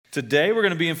Today we're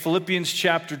going to be in Philippians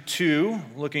chapter 2,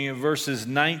 looking at verses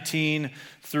 19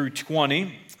 through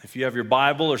 20. If you have your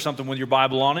Bible or something with your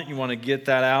Bible on it, you want to get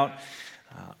that out.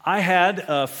 I had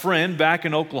a friend back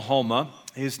in Oklahoma.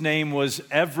 His name was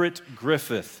Everett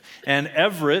Griffith. And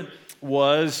Everett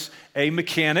was a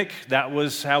mechanic. That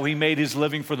was how he made his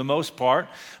living for the most part.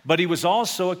 But he was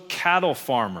also a cattle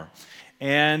farmer.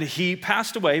 And he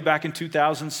passed away back in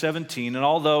 2017, and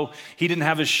although he didn't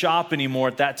have his shop anymore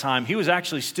at that time, he was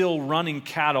actually still running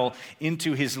cattle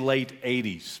into his late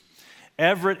 80s.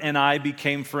 Everett and I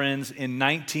became friends in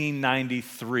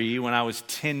 1993 when I was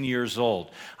 10 years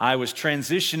old. I was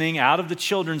transitioning out of the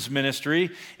children's ministry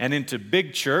and into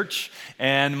big church,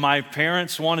 and my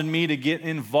parents wanted me to get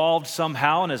involved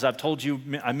somehow. And as I've told you,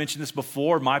 I mentioned this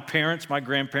before, my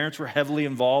grandparents were heavily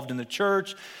involved in the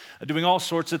church, doing all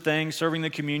sorts of things, serving the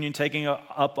communion, taking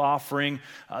up offering.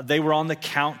 They were on the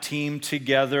count team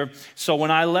together. So when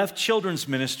I left children's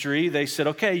ministry, they said,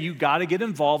 okay, you got to get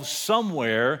involved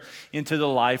somewhere into the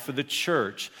life of the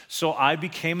church. So I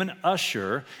became an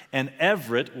usher, and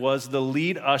Everett was the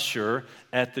lead usher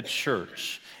at the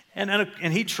church.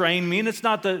 And he trained me, and it's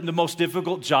not the most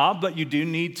difficult job, but you do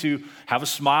need to have a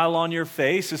smile on your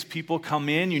face as people come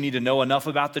in. You need to know enough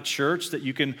about the church that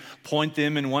you can point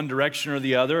them in one direction or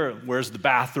the other. Where's the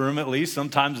bathroom, at least?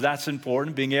 Sometimes that's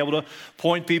important, being able to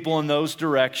point people in those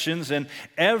directions. And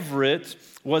Everett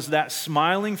was that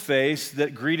smiling face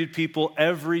that greeted people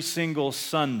every single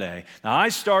Sunday. Now, I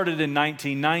started in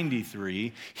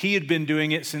 1993. He had been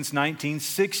doing it since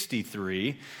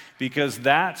 1963. Because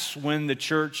that's when the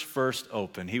church first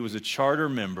opened. He was a charter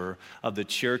member of the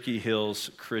Cherokee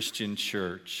Hills Christian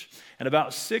Church. And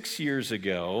about 6 years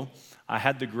ago, I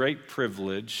had the great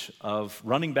privilege of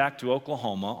running back to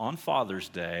Oklahoma on Father's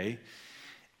Day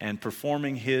and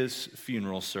performing his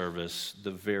funeral service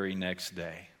the very next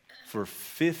day. For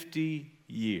 50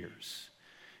 years,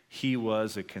 he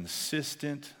was a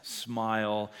consistent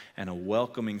smile and a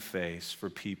welcoming face for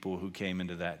people who came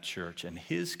into that church. And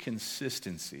his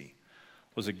consistency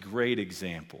was a great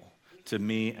example to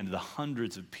me and the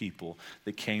hundreds of people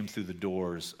that came through the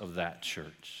doors of that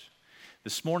church.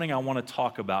 This morning, I want to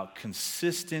talk about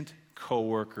consistent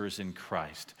co-workers in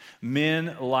Christ,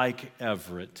 men like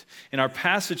Everett. In our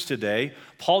passage today,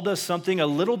 Paul does something a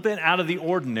little bit out of the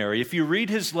ordinary. If you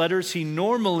read his letters, he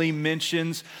normally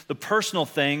mentions the personal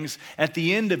things at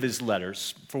the end of his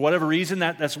letters. For whatever reason,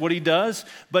 that's what he does.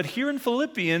 But here in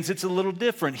Philippians, it's a little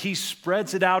different. He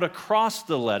spreads it out across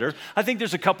the letter. I think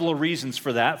there's a couple of reasons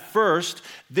for that. First,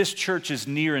 this church is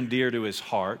near and dear to his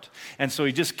heart, and so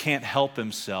he just can't help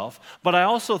himself. But I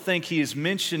also think he is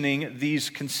mentioning these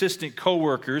consistent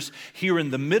co-workers here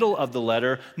in the middle of the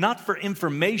letter, not for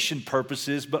information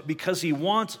purposes, but because he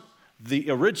wants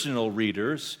the original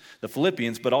readers, the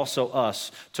Philippians, but also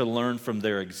us, to learn from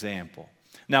their example.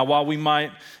 Now, while we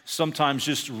might sometimes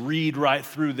just read right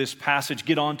through this passage,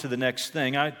 get on to the next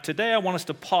thing, today I want us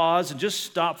to pause and just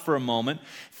stop for a moment,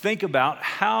 think about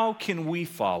how can we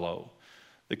follow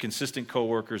the consistent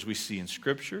co-workers we see in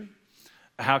Scripture.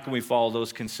 How can we follow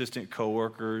those consistent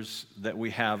co-workers that we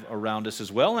have around us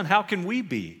as well? And how can we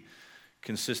be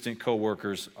consistent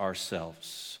co-workers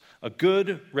ourselves? A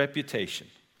good reputation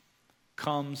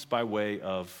comes by way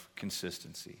of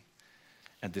consistency.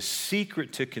 And the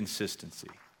secret to consistency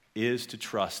is to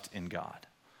trust in God.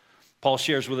 Paul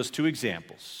shares with us two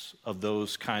examples of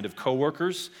those kind of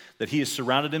co-workers that he has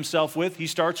surrounded himself with. He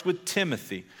starts with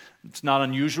Timothy. It's not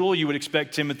unusual. You would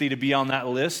expect Timothy to be on that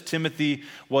list. Timothy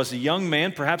was a young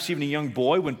man, perhaps even a young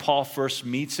boy, when Paul first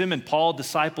meets him. And Paul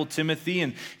discipled Timothy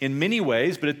in many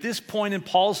ways. But at this point in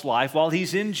Paul's life, while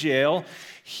he's in jail,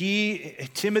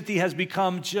 Timothy has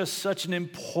become just such an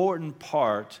important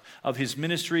part of his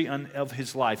ministry and of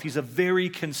his life. He's a very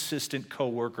consistent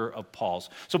co-worker of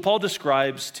Paul's. So Paul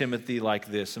describes Timothy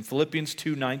like this in Philippians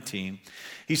 2:19.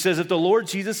 He says, if the Lord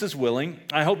Jesus is willing,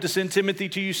 I hope to send Timothy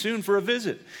to you soon for a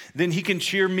visit. Then he can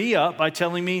cheer me up by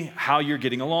telling me how you're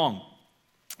getting along.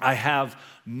 I have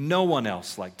no one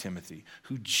else like Timothy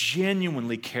who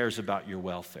genuinely cares about your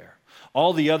welfare.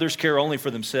 All the others care only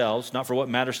for themselves, not for what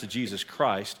matters to Jesus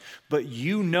Christ. But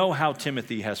you know how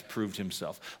Timothy has proved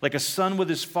himself. Like a son with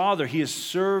his father, he has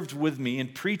served with me in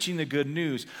preaching the good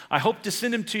news. I hope to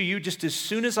send him to you just as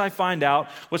soon as I find out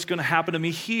what's going to happen to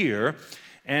me here.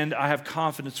 And I have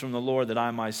confidence from the Lord that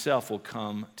I myself will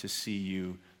come to see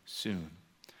you soon.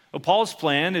 Well, Paul's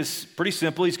plan is pretty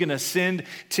simple. He's going to send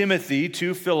Timothy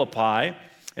to Philippi.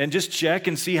 and just check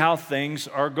and see how things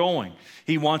are going.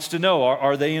 He wants to know,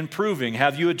 are they improving?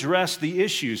 Have you addressed the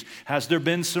issues? Has there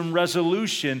been some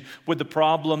resolution with the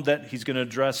problem that he's going to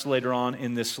address later on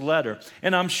in this letter?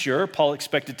 And I'm sure Paul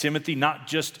expected Timothy not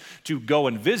just to go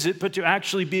and visit, but to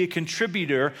actually be a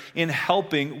contributor in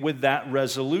helping with that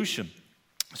resolution.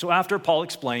 So after Paul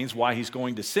explains why he's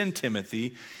going to send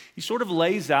Timothy, he sort of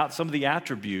lays out some of the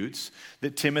attributes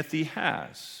that Timothy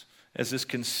has as this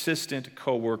consistent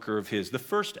co-worker of his. The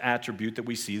first attribute that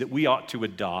we see that we ought to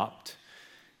adopt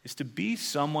is to be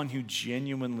someone who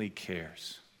genuinely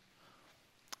cares.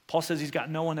 Paul says he's got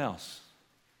no one else.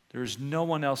 There's no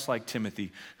one else like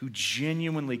Timothy who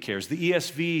genuinely cares. The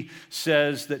ESV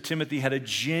says that Timothy had a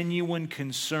genuine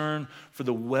concern for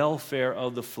the welfare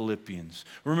of the Philippians.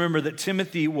 Remember that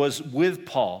Timothy was with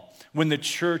Paul when the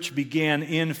church began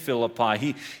in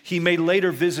Philippi. He made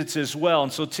later visits as well.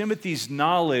 And so Timothy's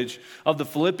knowledge of the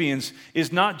Philippians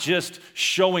is not just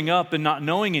showing up and not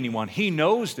knowing anyone. He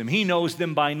knows them. He knows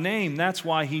them by name. That's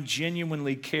why he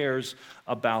genuinely cares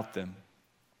about them.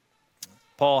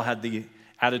 Paul had the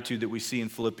attitude that we see in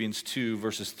Philippians 2,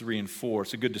 verses 3 and 4.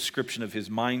 It's a good description of his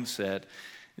mindset.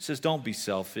 It says, don't be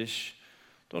selfish.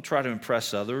 Don't try to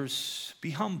impress others. Be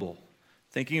humble.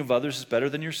 Thinking of others is better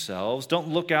than yourselves. Don't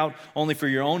look out only for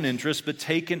your own interests, but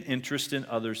take an interest in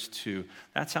others too.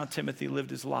 That's how Timothy lived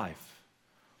his life.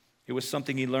 It was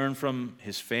something he learned from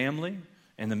his family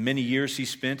and the many years he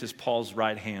spent as Paul's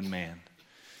right-hand man.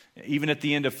 Even at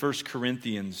the end of 1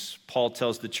 Corinthians, Paul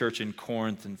tells the church in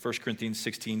Corinth in 1 Corinthians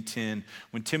 16:10,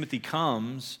 when Timothy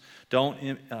comes, don't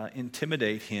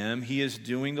intimidate him. He is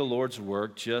doing the Lord's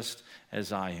work just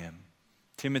as I am.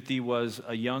 Timothy was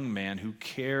a young man who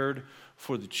cared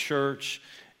for the church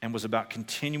and was about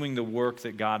continuing the work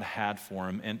that God had for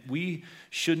him. And we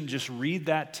shouldn't just read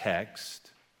that text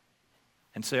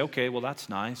and say, okay, well, that's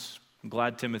nice. I'm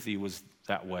glad Timothy was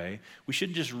that way. We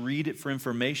shouldn't just read it for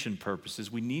information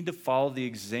purposes. We need to follow the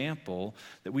example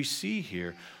that we see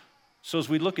here. So as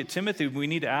we look at Timothy, we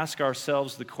need to ask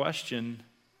ourselves the question,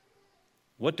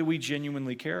 what do we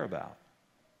genuinely care about?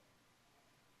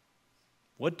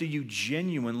 What do you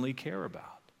genuinely care about?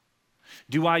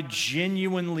 Do I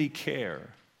genuinely care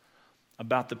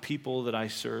about the people that I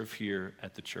serve here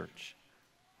at the church?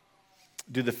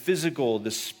 Do the physical,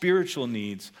 the spiritual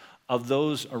needs of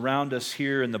those around us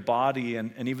here in the body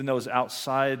and even those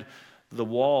outside the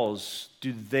walls,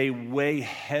 do they weigh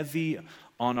heavy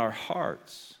on our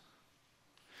hearts?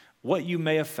 What you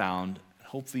may have found,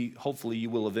 hopefully you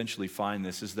will eventually find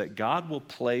this, is that God will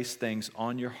place things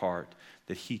on your heart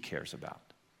that He cares about.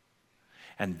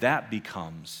 And that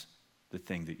becomes the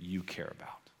thing that you care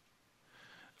about.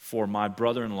 For my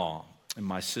brother-in-law and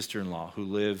my sister-in-law who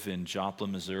live in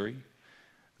Joplin, Missouri,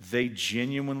 they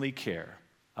genuinely care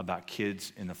about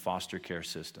kids in the foster care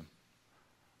system.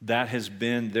 That has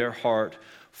been their heart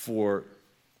for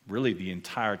really the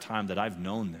entire time that I've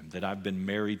known them, that I've been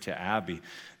married to Abby.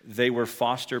 They were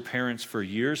foster parents for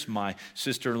years. My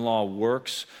sister-in-law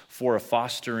works for a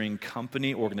fostering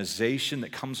company, organization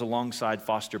that comes alongside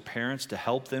foster parents to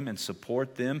help them and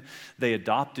support them. They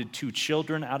adopted 2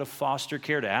 children out of foster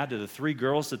care to add to the 3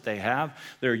 girls that they have.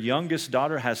 Their youngest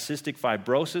daughter has cystic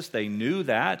fibrosis. They knew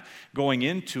that going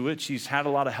into it. She's had a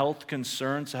lot of health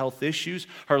concerns, health issues.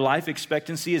 Her life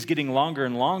expectancy is getting longer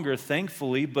and longer,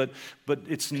 thankfully, but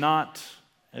it's not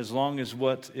as long as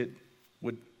what it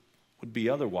would be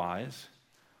otherwise.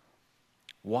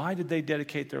 Why did they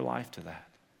dedicate their life to that?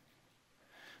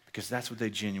 Because that's what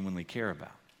they genuinely care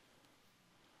about.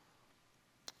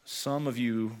 Some of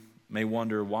you may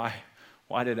wonder, why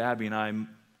did Abby and I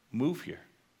move here?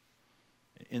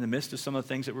 In the midst of some of the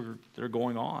things that are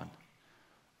going on.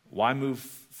 Why move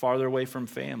farther away from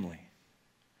family?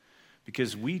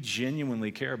 Because we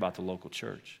genuinely care about the local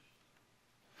church.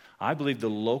 I believe the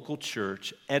local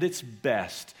church, at its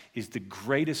best, is the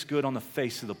greatest good on the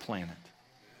face of the planet.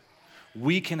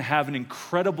 We can have an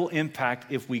incredible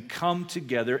impact if we come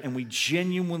together and we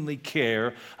genuinely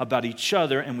care about each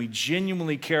other and we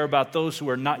genuinely care about those who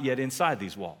are not yet inside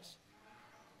these walls.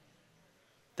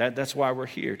 That's why we're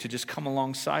here, to just come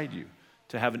alongside you,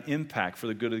 to have an impact for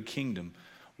the good of the kingdom.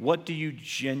 What do you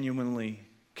genuinely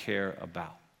care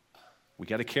about? We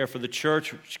got to care for the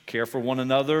church. We should care for one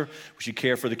another. We should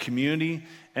care for the community.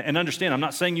 And understand, I'm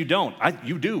not saying you don't.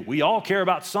 You do. We all care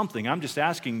about something. I'm just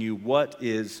asking you, what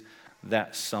is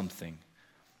that something?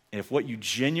 And if what you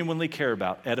genuinely care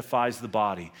about edifies the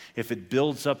body, if it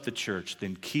builds up the church,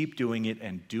 then keep doing it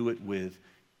and do it with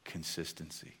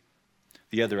consistency.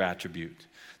 The other attribute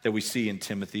that we see in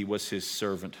Timothy was his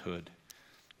servanthood.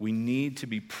 We need to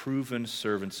be proven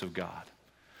servants of God.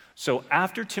 So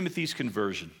after Timothy's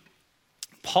conversion,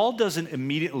 Paul doesn't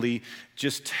immediately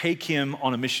just take him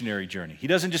on a missionary journey. He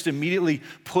doesn't just immediately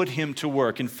put him to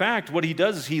work. In fact, what he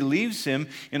does is he leaves him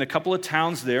in a couple of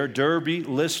towns there, Derbe,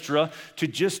 Lystra, to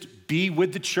just be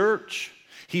with the church.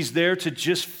 He's there to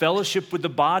just fellowship with the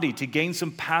body, to gain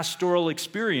some pastoral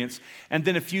experience. And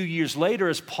then a few years later,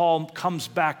 as Paul comes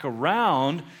back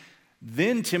around,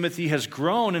 then Timothy has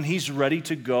grown and he's ready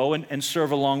to go and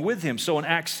serve along with him. So in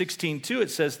Acts 16:2, it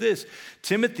says this,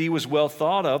 Timothy was well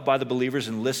thought of by the believers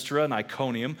in Lystra and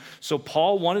Iconium, so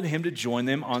Paul wanted him to join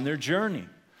them on their journey.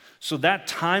 So that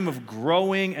time of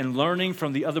growing and learning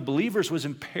from the other believers was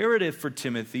imperative for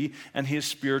Timothy and his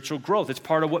spiritual growth. It's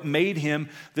part of what made him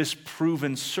this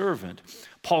proven servant.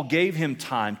 Paul gave him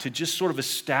time to just sort of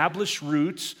establish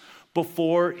roots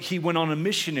before he went on a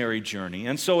missionary journey.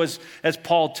 And so as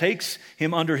Paul takes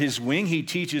him under his wing, he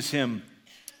teaches him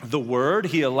the word.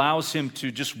 He allows him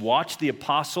to just watch the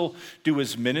apostle do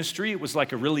his ministry. It was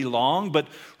like a really long but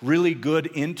really good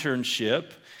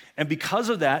internship. And because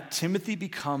of that, Timothy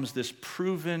becomes this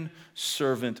proven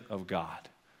servant of God.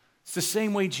 It's the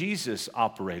same way Jesus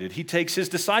operated. He takes his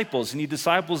disciples and he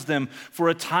disciples them for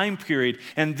a time period,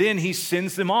 and then he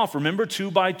sends them off. Remember, 2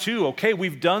 by 2. Okay,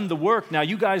 we've done the work. Now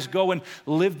you guys go and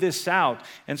live this out.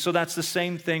 And so that's the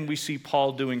same thing we see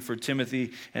Paul doing for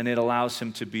Timothy, and it allows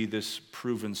him to be this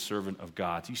proven servant of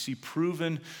God. You see,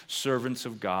 proven servants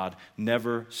of God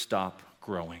never stop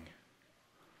growing.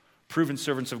 Proven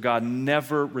servants of God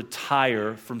never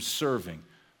retire from serving.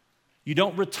 You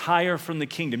don't retire from the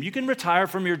kingdom. You can retire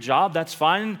from your job, that's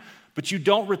fine, but you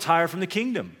don't retire from the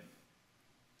kingdom.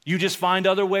 You just find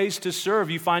other ways to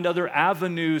serve. You find other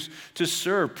avenues to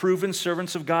serve. Proven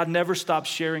servants of God never stop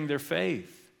sharing their faith.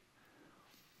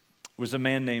 There was a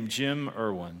man named Jim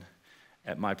Irwin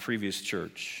at my previous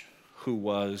church who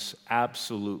was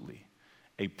absolutely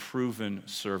a proven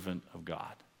servant of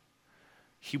God.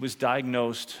 He was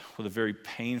diagnosed with a very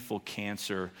painful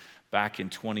cancer back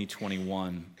in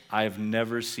 2021. I have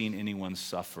never seen anyone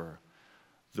suffer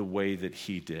the way that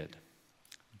he did.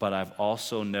 But I've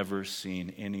also never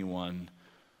seen anyone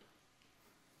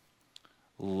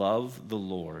love the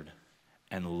Lord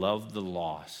and love the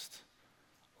lost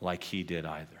like he did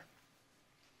either.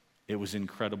 It was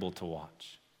incredible to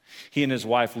watch. He and his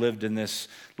wife lived in this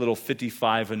little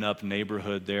 55 and up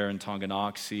neighborhood there in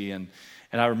Tonganoxie, and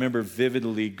I remember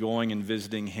vividly going and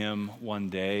visiting him one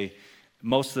day.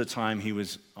 Most of the time, he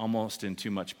was almost in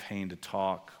too much pain to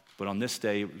talk. But on this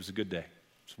day, it was a good day. It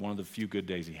was one of the few good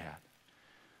days he had.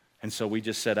 And so we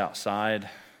just sat outside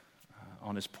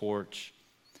on his porch.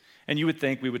 And you would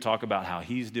think we would talk about how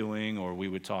he's doing, or we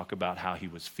would talk about how he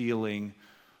was feeling,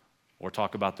 or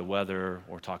talk about the weather,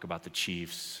 or talk about the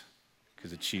Chiefs,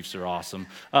 because the Chiefs are awesome.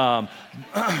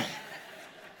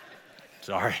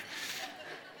 Sorry.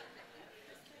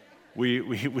 We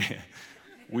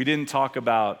didn't talk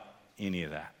about any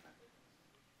of that.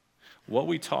 What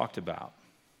we talked about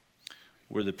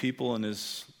were the people in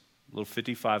his little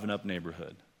 55 and up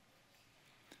neighborhood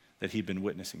that he'd been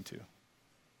witnessing to.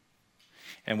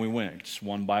 And we went just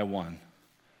one by one,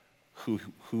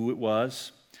 who it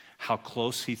was, how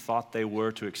close he thought they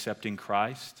were to accepting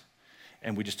Christ,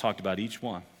 and we just talked about each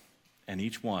one. And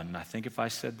each one, and I think if I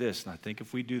said this, and I think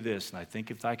if we do this, and I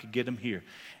think if I could get him here,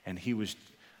 and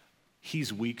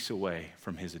he's weeks away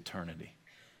from his eternity.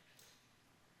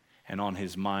 And on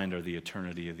his mind are the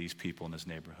eternity of these people in his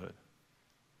neighborhood.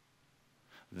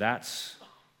 That's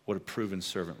what a proven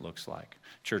servant looks like.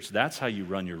 Church, that's how you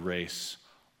run your race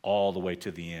all the way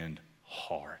to the end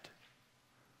hard.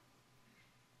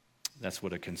 That's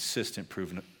what a consistent,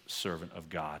 proven servant of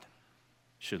God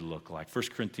should look like. 1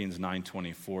 Corinthians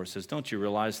 9:24 says, don't you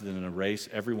realize that in a race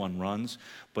everyone runs,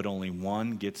 but only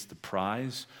one gets the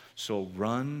prize? So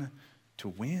run to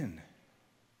win.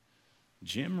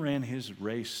 Jim ran his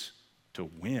race to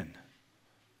win,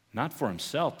 not for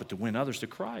himself, but to win others to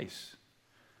Christ.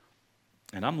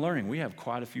 And I'm learning we have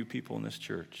quite a few people in this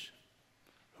church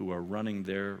who are running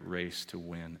their race to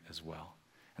win as well.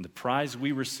 And the prize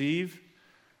we receive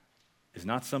is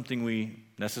not something we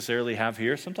necessarily have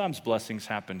here. Sometimes blessings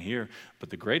happen here, but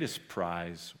the greatest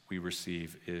prize we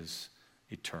receive is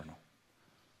eternal.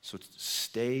 So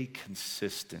stay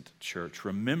consistent, church.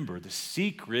 Remember, the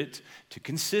secret to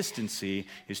consistency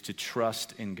is to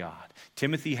trust in God.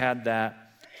 Timothy had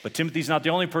that, but Timothy's not the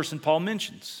only person Paul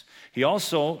mentions. He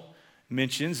also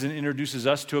mentions and introduces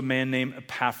us to a man named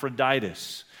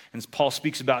Epaphroditus. And Paul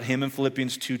speaks about him in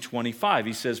Philippians 2:25.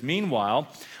 He says, meanwhile,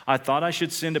 I thought I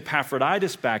should send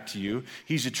Epaphroditus back to you.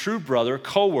 He's a true brother,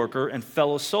 co-worker, and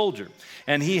fellow soldier.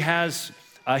 And he has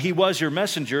He was your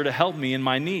messenger to help me in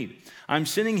my need. I'm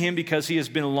sending him because he has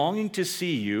been longing to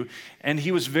see you, and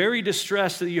he was very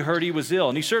distressed that you heard he was ill.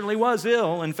 And he certainly was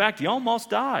ill. In fact, he almost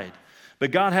died.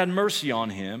 But God had mercy on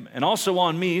him and also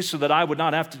on me so that I would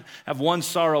not have to have one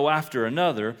sorrow after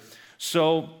another.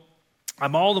 So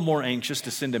I'm all the more anxious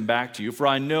to send him back to you, for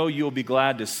I know you will be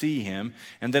glad to see him,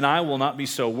 and then I will not be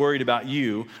so worried about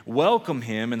you. Welcome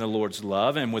him in the Lord's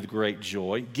love and with great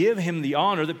joy. Give him the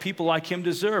honor that people like him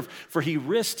deserve, for he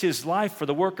risked his life for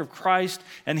the work of Christ,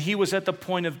 and he was at the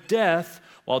point of death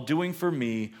while doing for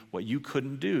me what you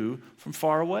couldn't do from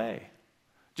far away.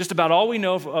 Just about all we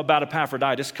know about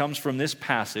Epaphroditus comes from this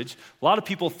passage. A lot of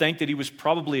people think that he was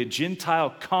probably a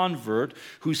Gentile convert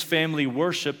whose family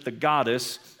worshiped the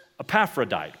goddess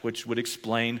Epaphrodite, which would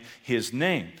explain his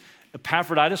name.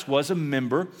 Epaphroditus was a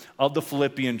member of the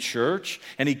Philippian church,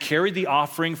 and he carried the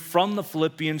offering from the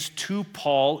Philippians to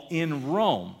Paul in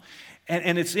Rome.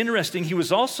 And it's interesting, he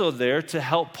was also there to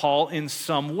help Paul in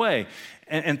some way.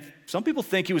 And some people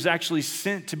think he was actually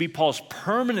sent to be Paul's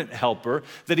permanent helper,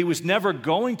 that he was never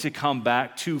going to come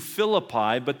back to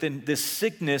Philippi, but then this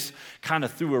sickness kind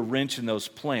of threw a wrench in those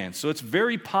plans. So it's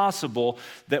very possible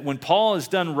that when Paul is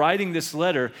done writing this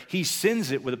letter, he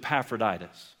sends it with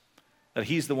Epaphroditus, that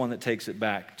he's the one that takes it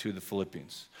back to the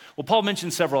Philippians. Well, Paul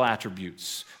mentioned several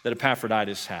attributes that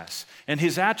Epaphroditus has, and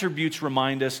his attributes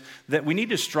remind us that we need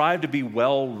to strive to be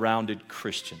well-rounded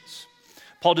Christians.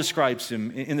 Paul describes him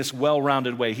in this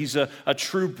well-rounded way. He's a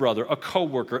true brother, a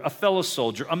co-worker, a fellow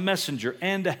soldier, a messenger,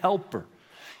 and a helper.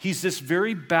 He's this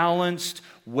very balanced,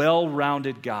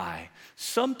 well-rounded guy.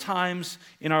 Sometimes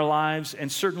in our lives,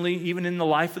 and certainly even in the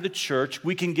life of the church,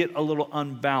 we can get a little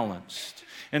unbalanced.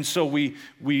 And so we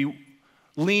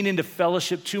lean into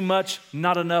fellowship too much,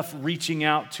 not enough reaching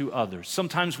out to others.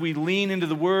 Sometimes we lean into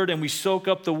the word and we soak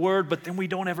up the word, but then we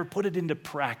don't ever put it into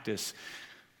practice.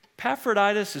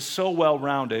 Epaphroditus is so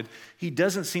well-rounded, he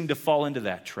doesn't seem to fall into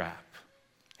that trap.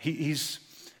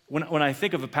 When I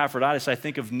think of Epaphroditus, I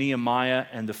think of Nehemiah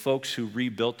and the folks who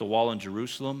rebuilt the wall in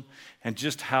Jerusalem and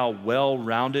just how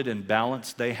well-rounded and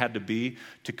balanced they had to be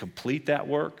to complete that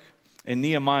work. In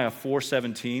Nehemiah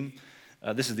 4:17,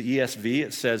 this is the ESV,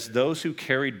 it says, "Those who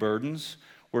carried burdens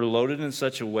were loaded in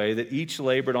such a way that each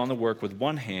labored on the work with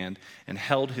one hand and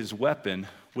held his weapon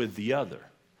with the other."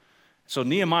 So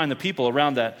Nehemiah and the people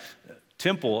around that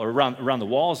temple, or around the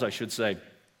walls, I should say,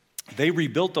 they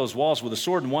rebuilt those walls with a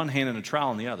sword in one hand and a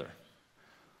trowel in the other.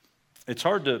 It's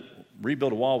hard to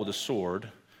rebuild a wall with a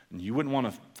sword, and you wouldn't want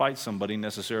to fight somebody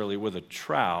necessarily with a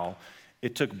trowel.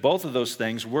 It took both of those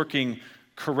things working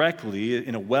correctly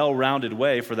in a well-rounded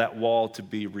way for that wall to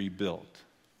be rebuilt.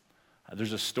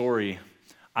 There's a story,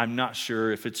 I'm not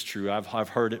sure if it's true, I've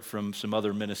heard it from some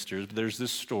other ministers, but there's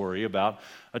this story about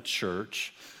a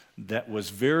church that was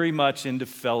very much into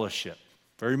fellowship,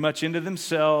 very much into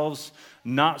themselves,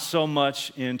 not so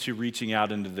much into reaching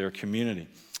out into their community.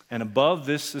 And above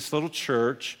this little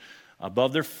church,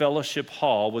 above their fellowship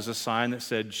hall, was a sign that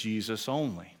said Jesus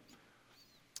only.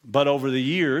 But over the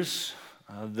years,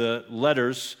 the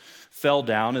letters fell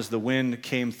down as the wind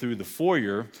came through the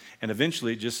foyer, and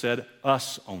eventually it just said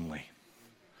us only.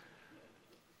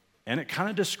 And it kind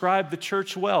of described the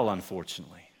church well,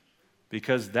 unfortunately,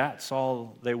 because that's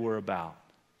all they were about.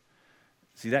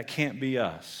 See, that can't be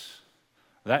us.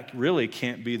 That really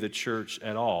can't be the church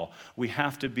at all. We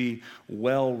have to be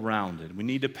well-rounded. We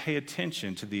need to pay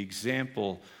attention to the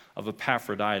example of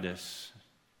Epaphroditus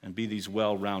and be these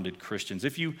well-rounded Christians.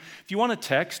 If you want a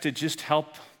text to just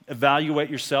help evaluate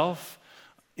yourself,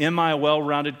 am I a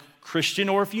well-rounded Christian?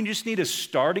 Or if you just need a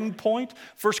starting point,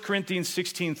 1 Corinthians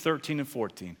 16, 13, and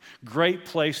 14. Great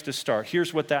place to start.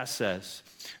 Here's what that says.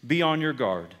 Be on your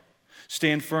guard.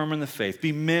 Stand firm in the faith.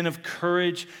 Be men of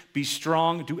courage. Be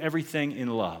strong. Do everything in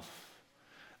love.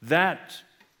 That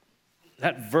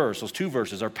verse, those two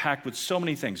verses, are packed with so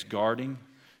many things. Guarding,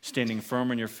 standing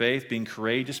firm in your faith, being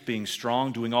courageous, being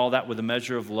strong, doing all that with a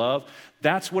measure of love.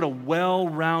 That's what a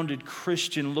well-rounded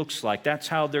Christian looks like. That's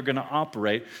how they're going to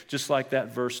operate, just like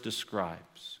that verse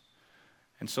describes.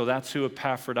 And so that's who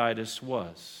Epaphroditus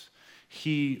was.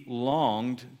 He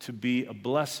longed to be a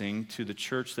blessing to the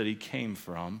church that he came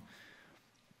from.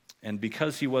 And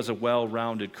because he was a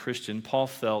well-rounded Christian, Paul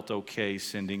felt okay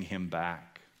sending him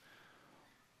back.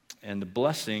 And the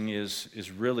blessing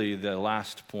is really the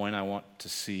last point I want to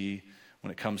see when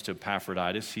it comes to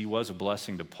Epaphroditus. He was a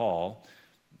blessing to Paul,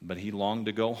 but he longed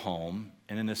to go home.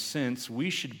 And in a sense, we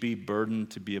should be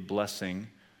burdened to be a blessing,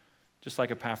 just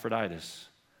like Epaphroditus.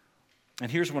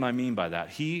 And here's what I mean by that.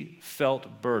 He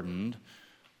felt burdened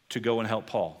to go and help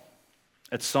Paul.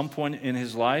 At some point in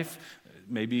his life,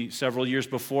 maybe several years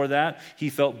before that, he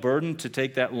felt burdened to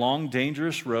take that long,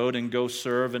 dangerous road and go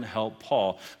serve and help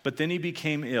Paul. But then he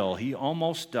became ill. He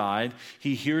almost died.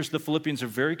 He hears the Philippians are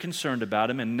very concerned about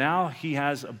him, and now he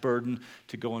has a burden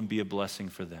to go and be a blessing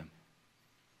for them.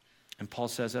 And Paul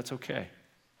says, that's okay.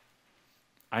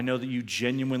 I know that you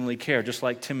genuinely care, just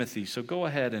like Timothy. So go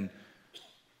ahead and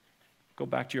go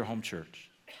back to your home church.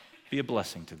 Be a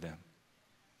blessing to them.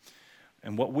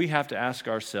 And what we have to ask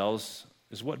ourselves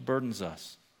is what burdens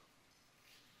us?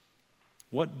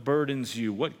 What burdens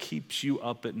you? What keeps you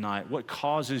up at night? What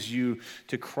causes you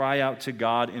to cry out to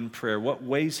God in prayer? What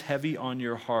weighs heavy on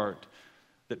your heart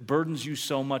that burdens you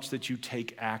so much that you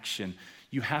take action?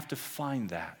 You have to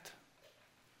find that.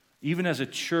 Even as a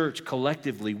church,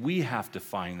 collectively, we have to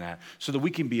find that so that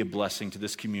we can be a blessing to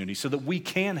this community, so that we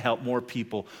can help more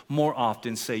people more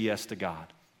often say yes to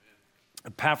God.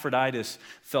 Epaphroditus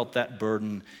felt that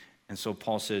burden, and so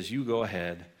Paul says, you go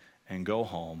ahead and go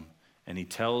home, and he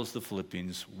tells the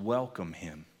Philippians, welcome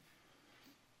him.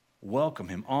 Welcome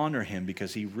him, honor him,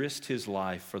 because he risked his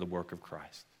life for the work of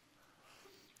Christ.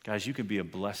 Guys, you can be a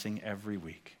blessing every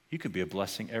week. You can be a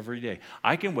blessing every day.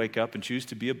 I can wake up and choose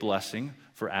to be a blessing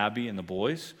for Abby and the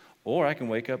boys, or I can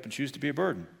wake up and choose to be a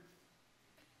burden.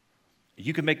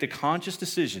 You can make the conscious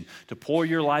decision to pour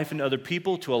your life into other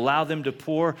people, to allow them to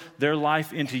pour their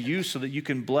life into you so that you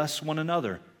can bless one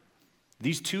another.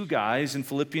 These two guys in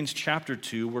Philippians chapter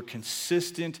 2 were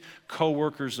consistent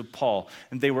co-workers of Paul,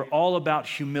 and they were all about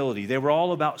humility. They were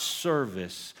all about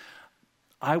service.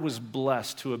 I was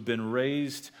blessed to have been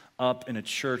raised up in a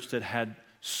church that had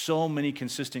so many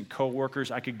consistent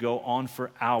co-workers. I could go on for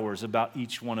hours about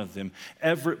each one of them.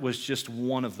 Everett was just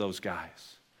one of those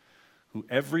guys who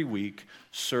every week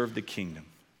served the kingdom.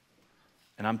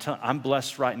 And I'm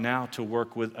blessed right now to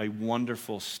work with a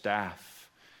wonderful staff.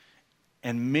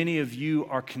 And many of you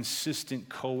are consistent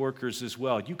co-workers as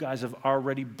well. You guys have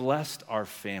already blessed our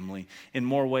family in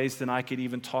more ways than I could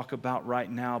even talk about right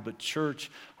now. But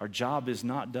church, our job is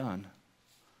not done.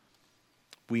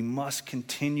 We must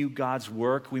continue God's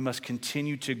work. We must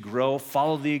continue to grow,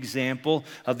 follow the example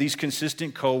of these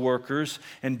consistent co-workers,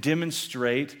 and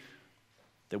demonstrate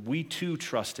that we too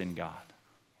trust in God.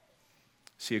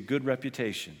 See, a good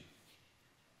reputation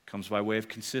comes by way of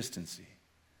consistency.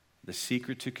 The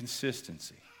secret to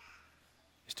consistency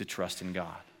is to trust in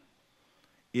God.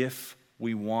 If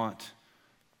we want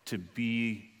to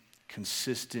be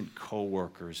consistent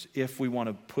co-workers, if we want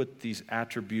to put these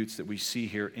attributes that we see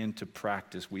here into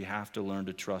practice, we have to learn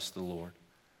to trust the Lord.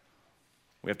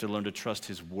 We have to learn to trust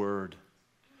His Word,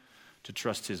 to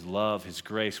trust His love, His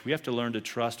grace. We have to learn to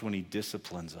trust when He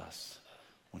disciplines us,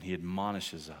 when He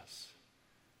admonishes us.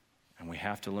 And we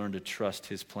have to learn to trust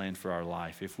His plan for our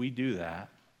life. If we do that,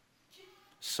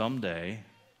 someday,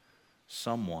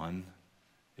 someone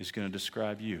is going to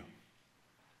describe you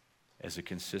as a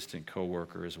consistent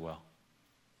co-worker as well.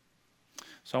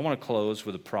 So I want to close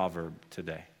with a proverb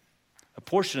today. A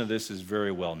portion of this is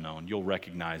very well known. You'll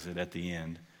recognize it at the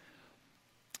end.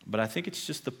 But I think it's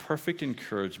just the perfect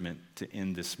encouragement to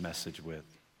end this message with.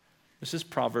 This is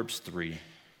Proverbs 3,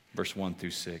 verse 1 through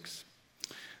 6.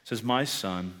 It says, "My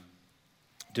son,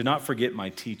 do not forget my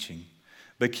teaching,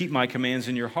 but keep my commands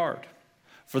in your heart.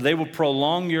 For they will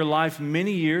prolong your life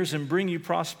many years and bring you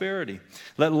prosperity.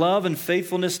 Let love and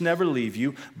faithfulness never leave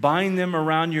you. Bind them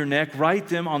around your neck. Write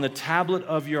them on the tablet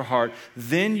of your heart.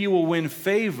 Then you will win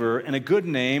favor and a good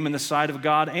name in the sight of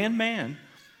God and man.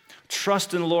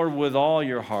 Trust in the Lord with all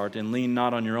your heart and lean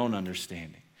not on your own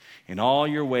understanding. In all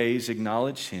your ways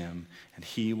acknowledge Him, and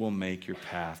He will make your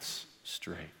paths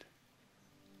straight."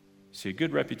 See, a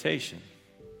good reputation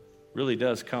really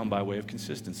does come by way of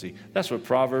consistency. That's what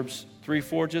Proverbs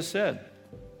 3:4 just said.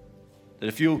 That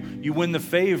if you win the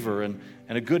favor and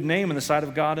a good name in the sight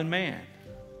of God and man.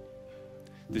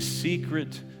 The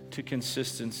secret to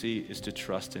consistency is to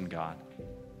trust in God.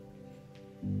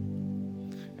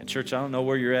 And church, I don't know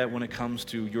where you're at when it comes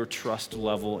to your trust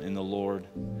level in the Lord.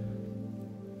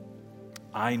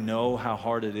 I know how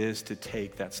hard it is to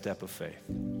take that step of faith.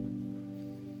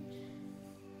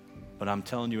 But I'm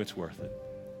telling you, it's worth it.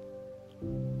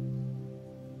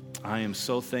 I am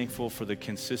so thankful for the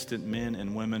consistent men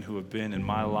and women who have been in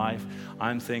my life.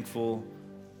 I'm thankful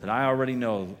that I already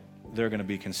know there are going to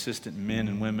be consistent men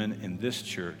and women in this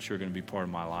church who are going to be part of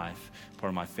my life, part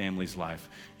of my family's life.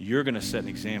 You're going to set an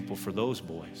example for those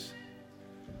boys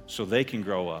so they can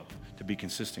grow up to be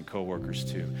consistent co-workers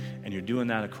too. And you're doing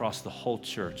that across the whole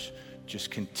church.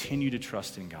 Just continue to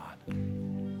trust in God.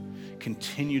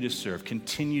 Continue to serve.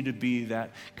 Continue to be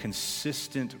that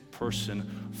consistent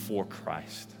person for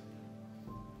Christ.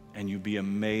 And you'll be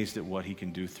amazed at what He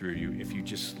can do through you if you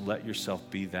just let yourself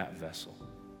be that vessel.